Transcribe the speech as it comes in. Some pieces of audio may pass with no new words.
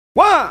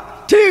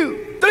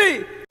2,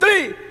 3,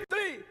 3, 3,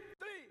 3.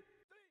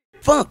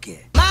 Funky.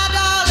 My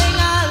darling,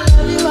 I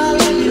love you, I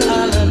love you,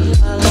 I love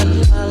you, I love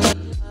you, I love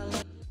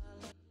you.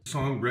 This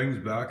song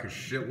brings back a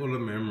shitload of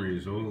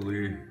memories,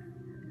 holy.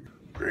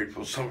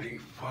 Grateful somebody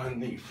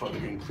finally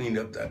fucking cleaned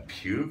up that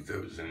puke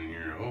that was in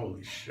here,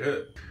 holy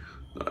shit.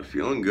 Not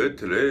feeling good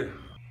today.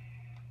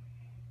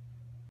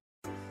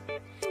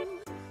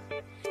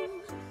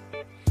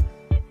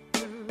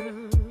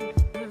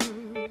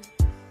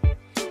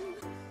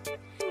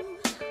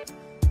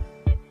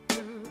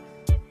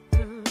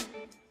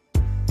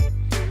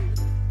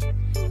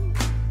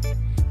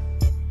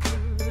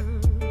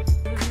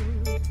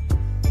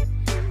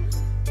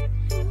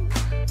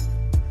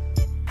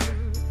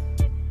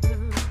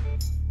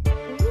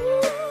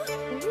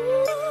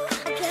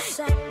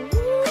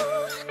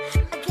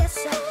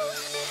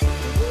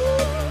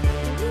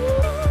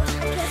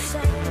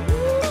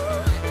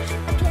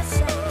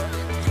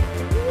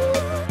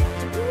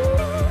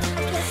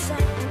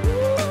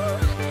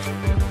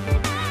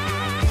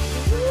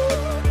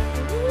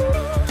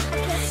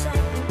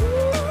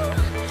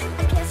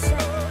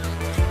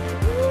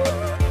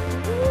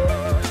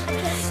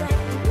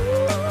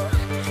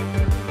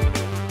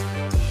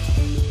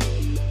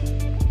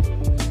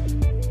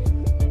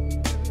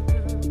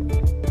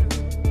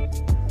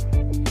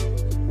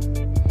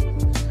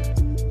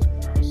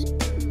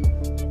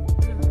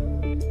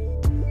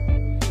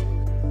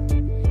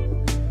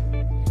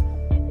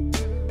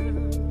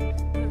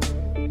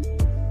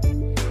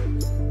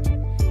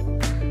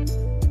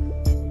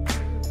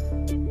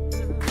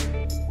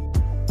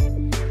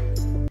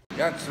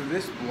 Yeah, so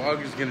this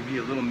vlog is gonna be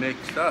a little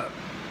mixed up.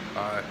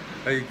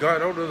 I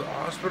got out of the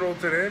hospital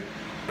today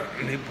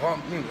and they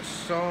pumped me with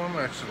so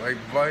much like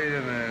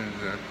vitamins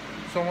and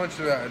so much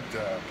of that,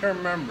 I can't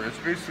remember, it's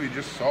basically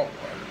just salt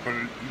water, but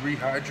it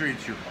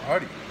rehydrates your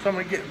body. So I'm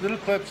gonna get little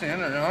clips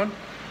in around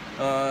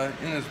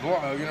in this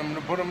vlog and I'm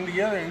gonna put them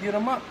together and get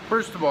them up.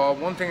 First of all,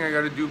 one thing I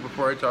gotta do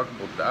before I talk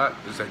about that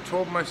is I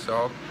told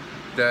myself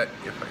that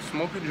if I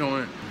smoke a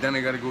joint, then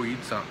I gotta go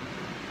eat something.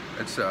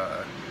 It's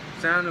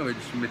sandwich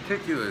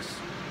Maticulous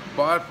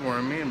bought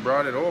for me and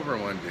brought it over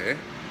one day,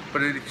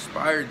 but it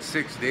expired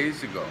 6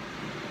 days ago.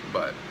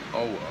 But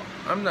oh well,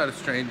 I'm not a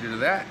stranger to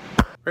that.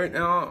 Right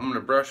now I'm gonna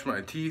brush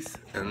my teeth,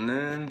 and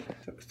then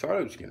I thought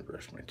I was gonna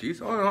brush my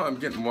teeth. Oh no, I'm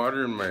getting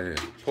water in my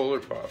Polar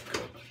Pop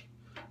cup.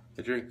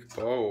 I drink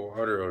all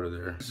water out of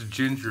there. This is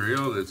ginger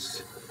ale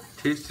that's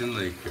tasting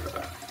like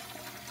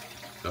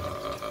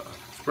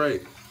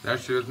Sprite.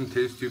 Actually doesn't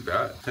taste too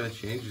bad. Kind of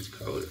changes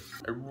color.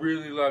 I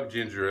really love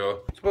ginger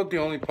ale. It's about the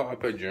only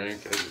pop I drink.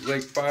 I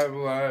like 5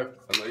 Alive.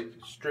 I like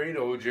straight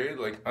OJ,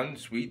 like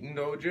unsweetened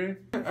OJ.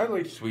 I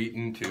like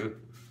sweetened too.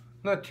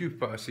 Not too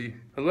fussy.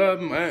 I love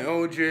my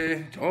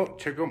OJ. Oh,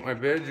 check out my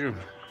bedroom.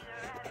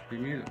 You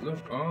made it look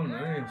all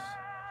nice.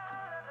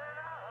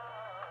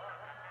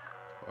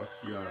 Fuck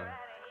yeah.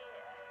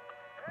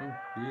 I'm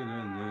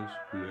feeling this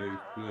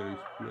place.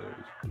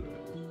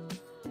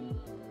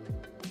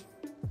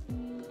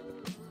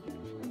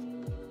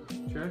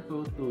 Check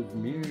out those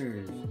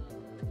mirrors.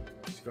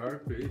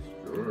 Scarface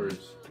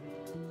drawers.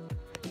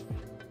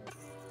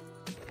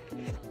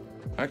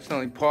 I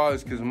accidentally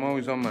paused because I'm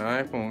always on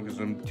my iPhone because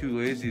I'm too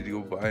lazy to go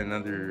buy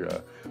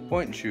another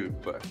point and shoot.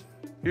 But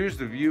here's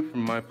the view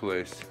from my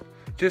place.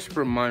 Just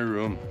from my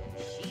room.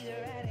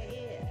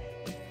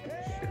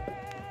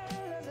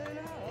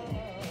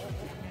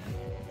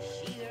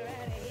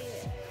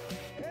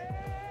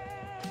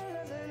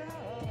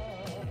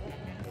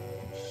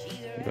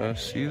 You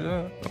guys see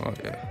that? Oh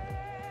yeah.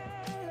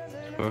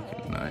 It's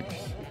fucking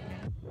nice.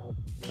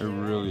 I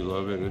really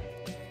love it.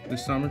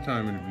 This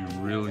summertime it'd be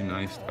really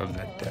nice to have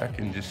that deck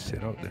and just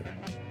sit out there.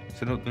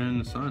 Sit out there in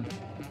the sun.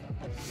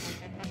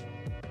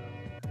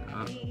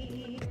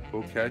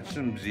 Go catch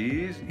some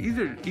Z's.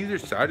 Either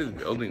side of the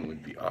building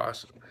would be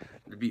awesome.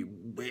 It'd be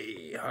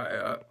way high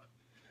up.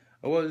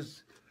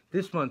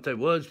 This month I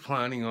was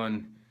planning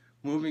on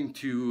moving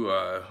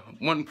to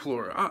 1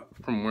 floor up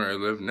from where I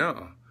live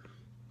now.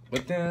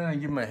 But then I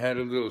give my head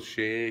a little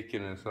shake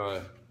and I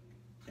thought,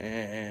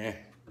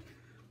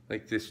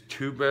 like this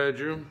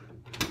 2-bedroom.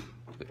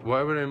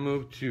 Why would I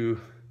move to,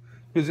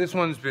 because this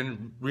one's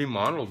been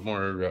remodeled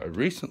more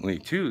recently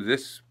too,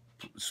 this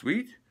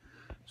suite.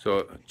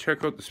 So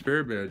check out the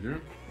spare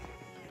bedroom.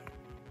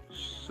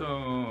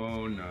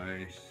 So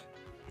nice.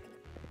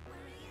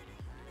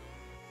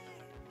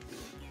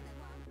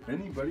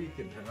 Anybody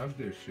can have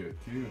this shit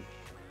too.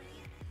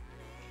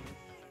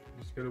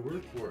 Just gotta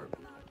work for it.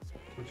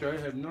 Which I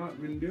have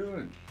not been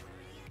doing.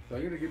 So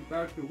I gotta get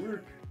back to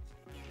work.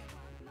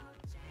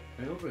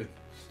 I hope I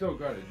still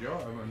got a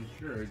job, I'm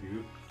sure I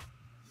do.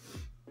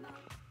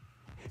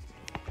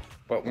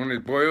 But when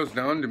it boils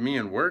down to me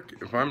and work,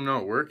 if I'm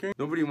not working,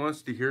 nobody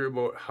wants to hear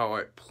about how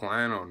I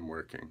plan on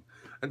working.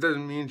 That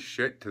doesn't mean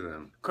shit to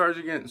them. Cars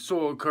are getting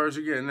sold, cars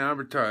are getting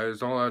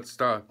advertised, all that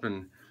stuff,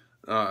 and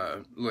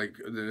like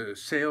the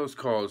sales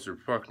calls are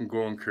fucking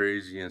going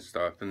crazy and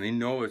stuff, and they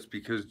know it's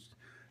because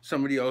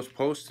somebody else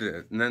posted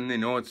it, and then they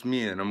know it's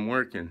me and I'm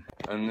working.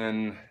 And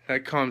then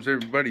that calms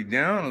everybody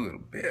down a little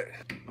bit.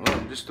 Oh,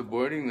 I'm just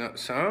avoiding that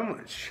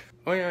sandwich.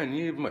 Oh yeah, I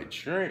need my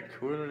drink.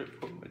 Where did I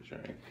put my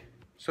drink?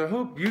 So I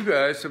hope you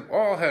guys have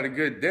all had a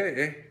good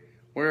day.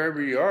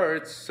 Wherever you are,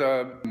 it's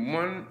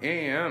 1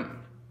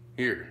 a.m.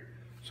 here.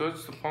 So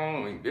it's the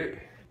following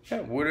day.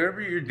 Yeah,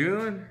 whatever you're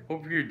doing,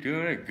 hope you're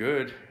doing it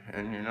good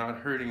and you're not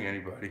hurting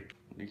anybody.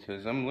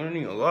 Because I'm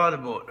learning a lot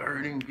about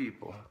hurting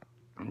people.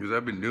 Because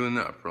I've been doing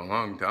that for a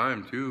long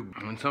time too.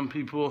 And some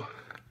people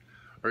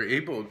are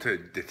able to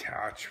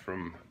detach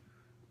from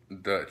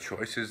the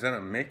choices that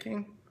I'm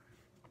making.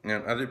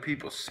 And other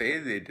people say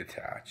they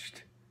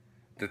detached.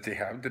 That they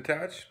have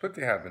detached, but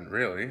they haven't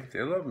really.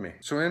 They love me.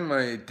 So in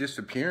my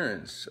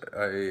disappearance,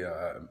 I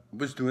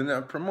was doing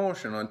that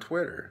promotion on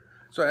Twitter.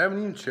 So I haven't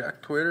even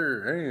checked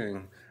Twitter or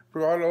anything.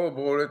 Forgot all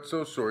about it,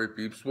 so sorry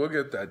peeps, we'll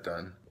get that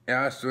done.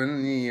 Yeah, so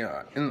in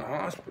the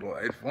hospital,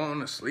 I had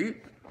fallen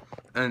asleep.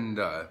 And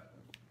I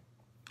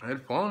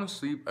had fallen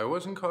asleep, I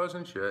wasn't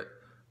causing shit,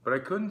 but I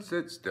couldn't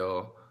sit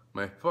still.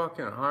 My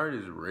fucking heart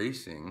is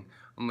racing.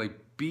 I'm like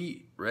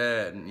beet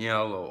red and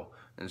yellow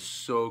and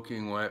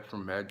soaking wet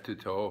from head to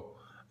toe.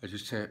 I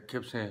just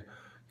kept saying,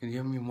 can you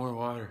get me more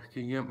water?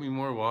 Can you get me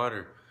more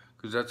water?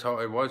 Because that's how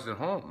I was at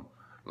home.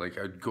 Like,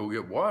 I'd go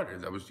get water.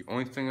 That was the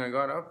only thing I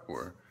got up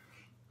for.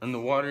 And the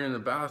water in the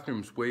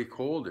bathroom's way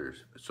colder.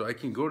 So I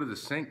can go to the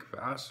sink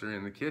faster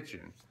in the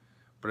kitchen.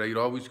 But I'd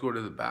always go to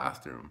the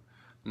bathroom.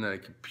 And then I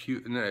could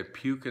puke, and then I'd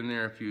puke in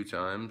there a few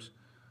times.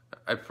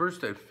 At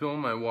first I'd fill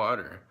my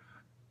water,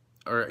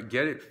 or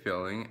get it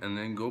filling, and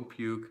then go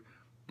puke,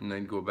 and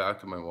then go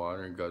back to my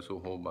water and guzzle a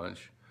whole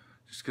bunch.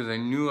 Just because I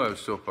knew I was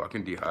so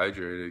fucking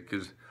dehydrated.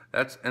 Because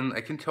that's, and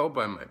I can tell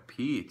by my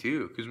pee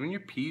too. Because when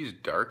your pee is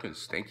dark and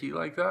stinky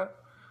like that,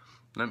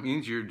 that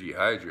means you're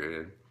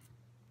dehydrated.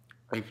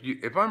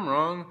 If I'm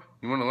wrong,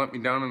 you want to let me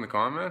down in the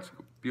comments,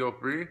 feel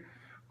free.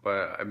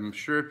 But I'm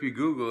sure if you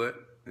Google it,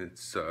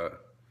 it's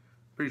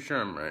pretty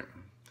sure I'm right.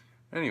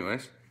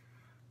 Anyways,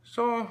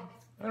 so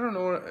I don't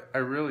know what I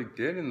really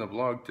did in the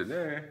vlog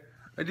today.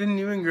 I didn't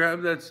even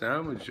grab that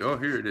sandwich. Oh,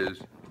 here it is.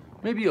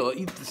 Maybe I'll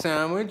eat the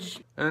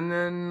sandwich, and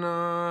then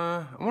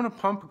I want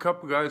to pump a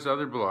couple guys'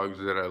 other vlogs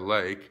that I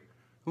like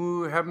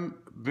who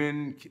haven't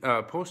been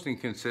posting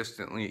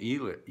consistently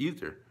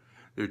either.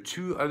 There are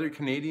 2 other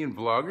Canadian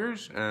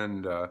vloggers,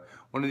 and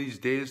one of these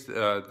days,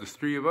 the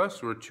 3 of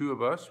us or 2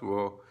 of us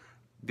will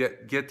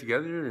get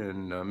together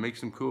and make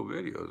some cool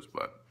videos.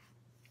 But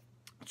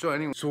so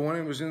anyway, so when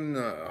I was in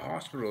the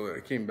hospital that I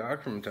came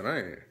back from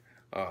tonight,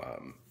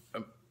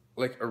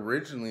 like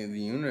originally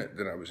the unit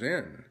that I was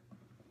in,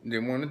 they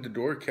wanted the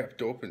door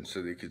kept open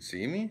so they could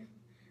see me,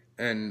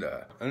 and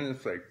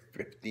it's like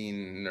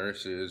 15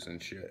 nurses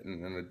and shit,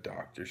 and then a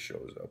doctor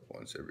shows up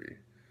once every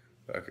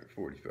fucking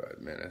 45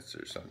 minutes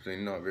or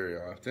something, not very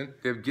often.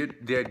 They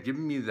had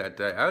given me that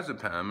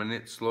diazepam, and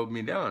it slowed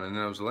me down, and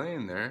then I was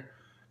laying there,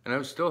 and I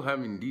was still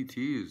having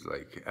DTs,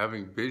 like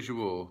having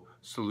visual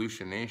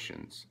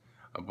hallucinations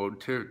about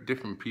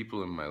different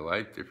people in my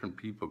life, different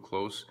people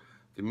close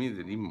to me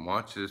that even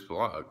watch this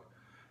vlog.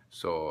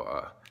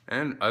 So,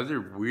 and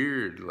other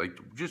weird, like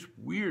just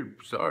weird,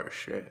 bizarre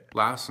shit.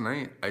 Last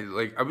night,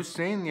 I was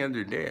saying the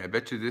other day, I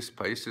bet you this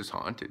place is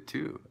haunted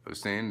too. I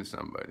was saying to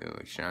somebody,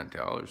 like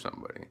Chantel or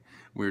somebody,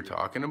 we were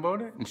talking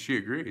about it, and she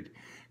agreed.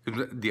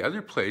 Because the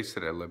other place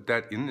that I lived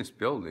at in this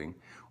building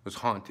was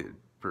haunted,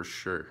 for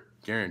sure,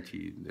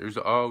 guaranteed. There's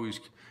always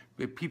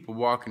people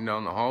walking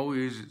down the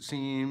hallways, it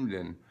seemed,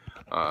 and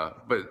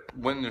but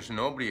when there's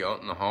nobody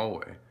out in the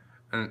hallway,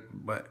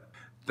 but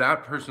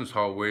that person's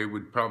hallway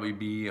would probably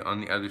be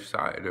on the other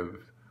side of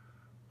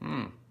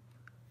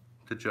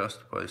the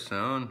Justify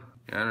sound.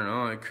 I don't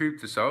know, it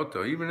creeped us out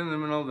though. Even in the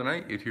middle of the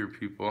night you'd hear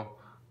people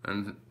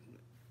and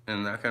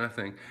that kind of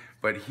thing.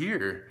 But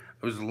here,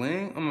 I was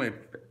laying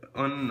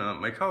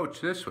on my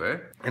couch this way,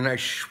 and I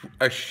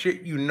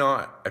shit you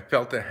not, I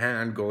felt a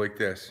hand go like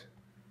this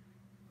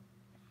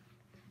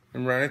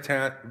and run its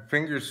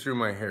fingers through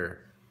my hair.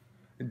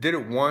 It did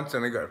it once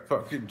and I got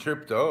fucking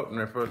tripped out,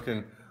 and I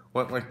fucking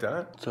went like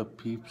that. What's up,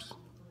 peeps?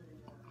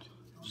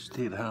 Just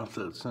ate half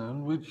that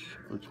sandwich,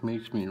 which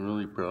makes me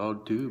really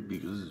proud too,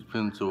 because it's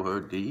been so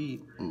hard to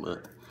eat,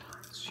 but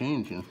it's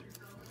changing.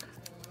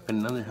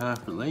 Another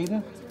half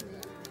later,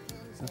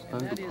 it's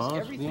time to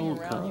pause the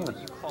old cars.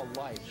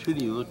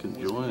 Shitty looking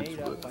joints,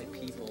 but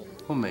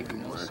we'll make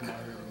them work.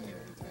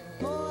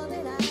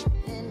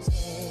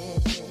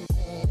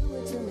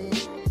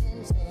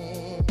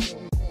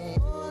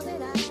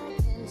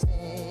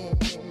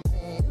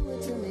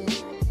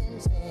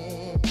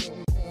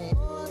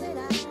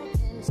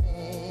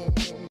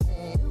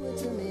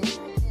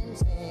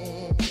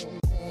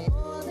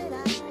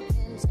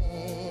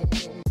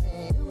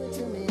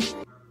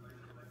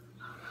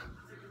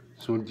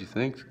 So what do you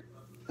think?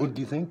 What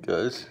do you think,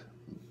 guys?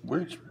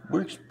 Works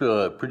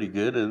pretty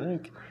good, I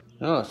think.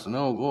 Yeah, so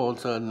now I'll go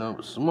outside and have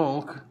a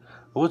smoke.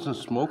 I wasn't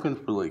smoking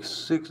for like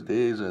 6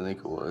 days, I think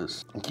it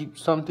was.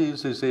 Some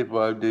days they say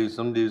 5 days,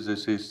 some days they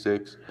say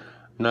 6.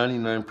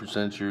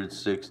 99% sure it's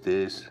 6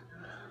 days.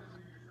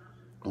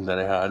 that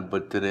I had,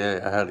 but today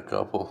I had a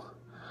couple.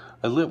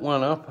 I lit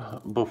one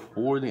up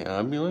before the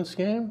ambulance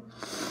came,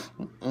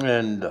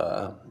 and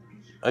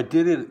I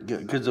did it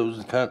because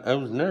I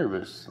was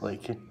nervous,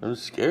 like I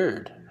was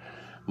scared,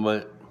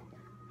 but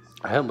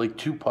I had like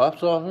 2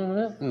 pops off of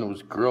it, and it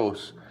was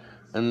gross.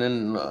 And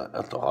then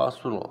at the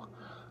hospital,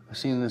 I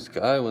seen this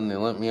guy when they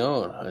let me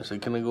out. I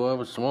said, "Can I go have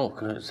a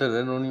smoke?" I said,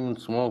 "I don't even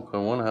smoke. I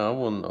want to have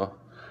one though."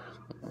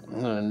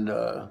 And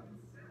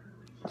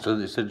so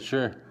they said,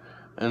 "Sure."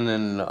 And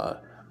then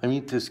I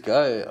meet this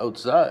guy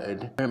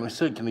outside, and I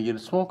said, "Can I get a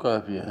smoke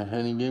off you?"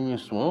 And he gave me a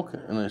smoke,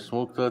 and I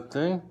smoked that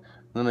thing.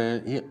 Then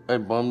I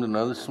bummed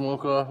another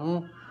smoke off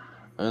him,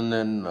 and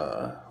then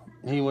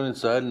he went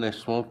inside, and I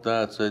smoked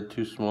that. So I had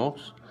 2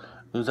 smokes.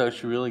 It was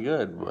actually really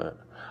good, but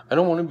I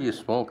don't want to be a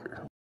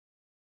smoker.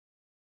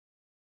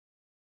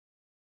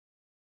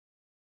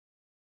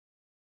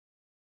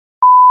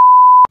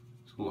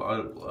 It's a lot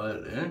of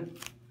blood, eh?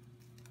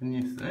 Can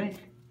you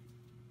think?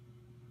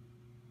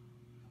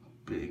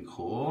 Big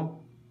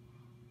hole.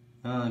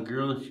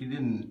 Girl, she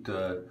didn't,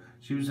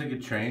 she was like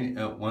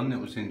a one that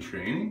was in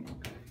training,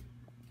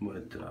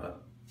 but,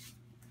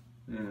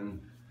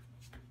 and,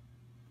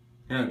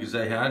 yeah, because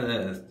I had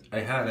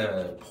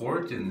a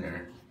port in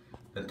there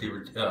that they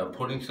were,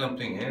 putting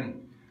something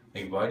in,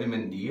 like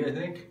vitamin D, I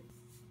think.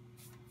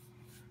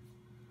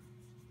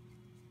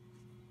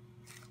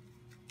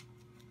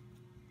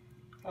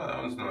 Oh, that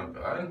one's not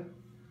bad.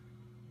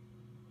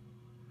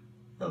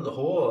 No, the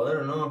hole, I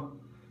don't know.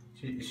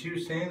 She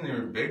was saying they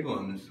were big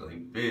ones,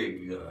 like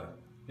big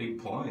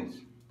points.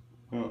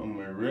 On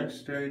my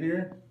wrist right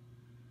here,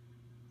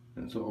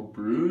 it's all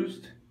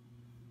bruised.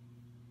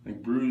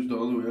 Like bruised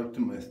all the way up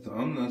to my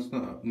thumb. That's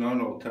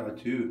not all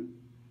tattoo.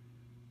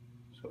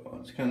 So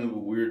it's kind of a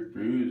weird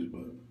bruise,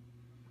 but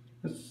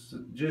it's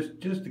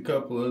just a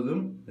couple of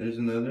them. There's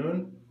another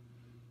one.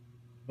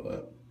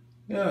 But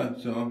yeah,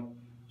 so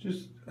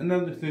just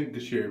another thing to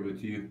share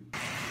with you.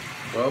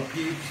 Well,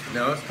 peeps,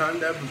 now it's time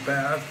to have a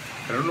bath.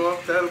 I don't know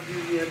if that'll be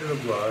the end of the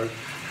vlog.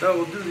 No,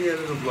 we'll do the end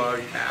of the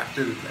vlog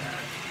after the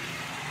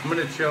bath. I'm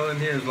gonna chill in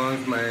here as long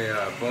as my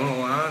phone will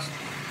last.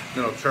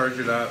 Then I'll charge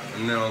it up,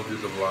 and then I'll do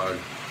the vlog,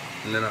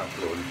 and then I'll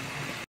upload it.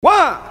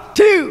 1,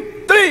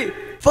 2, 3.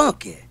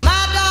 Funky.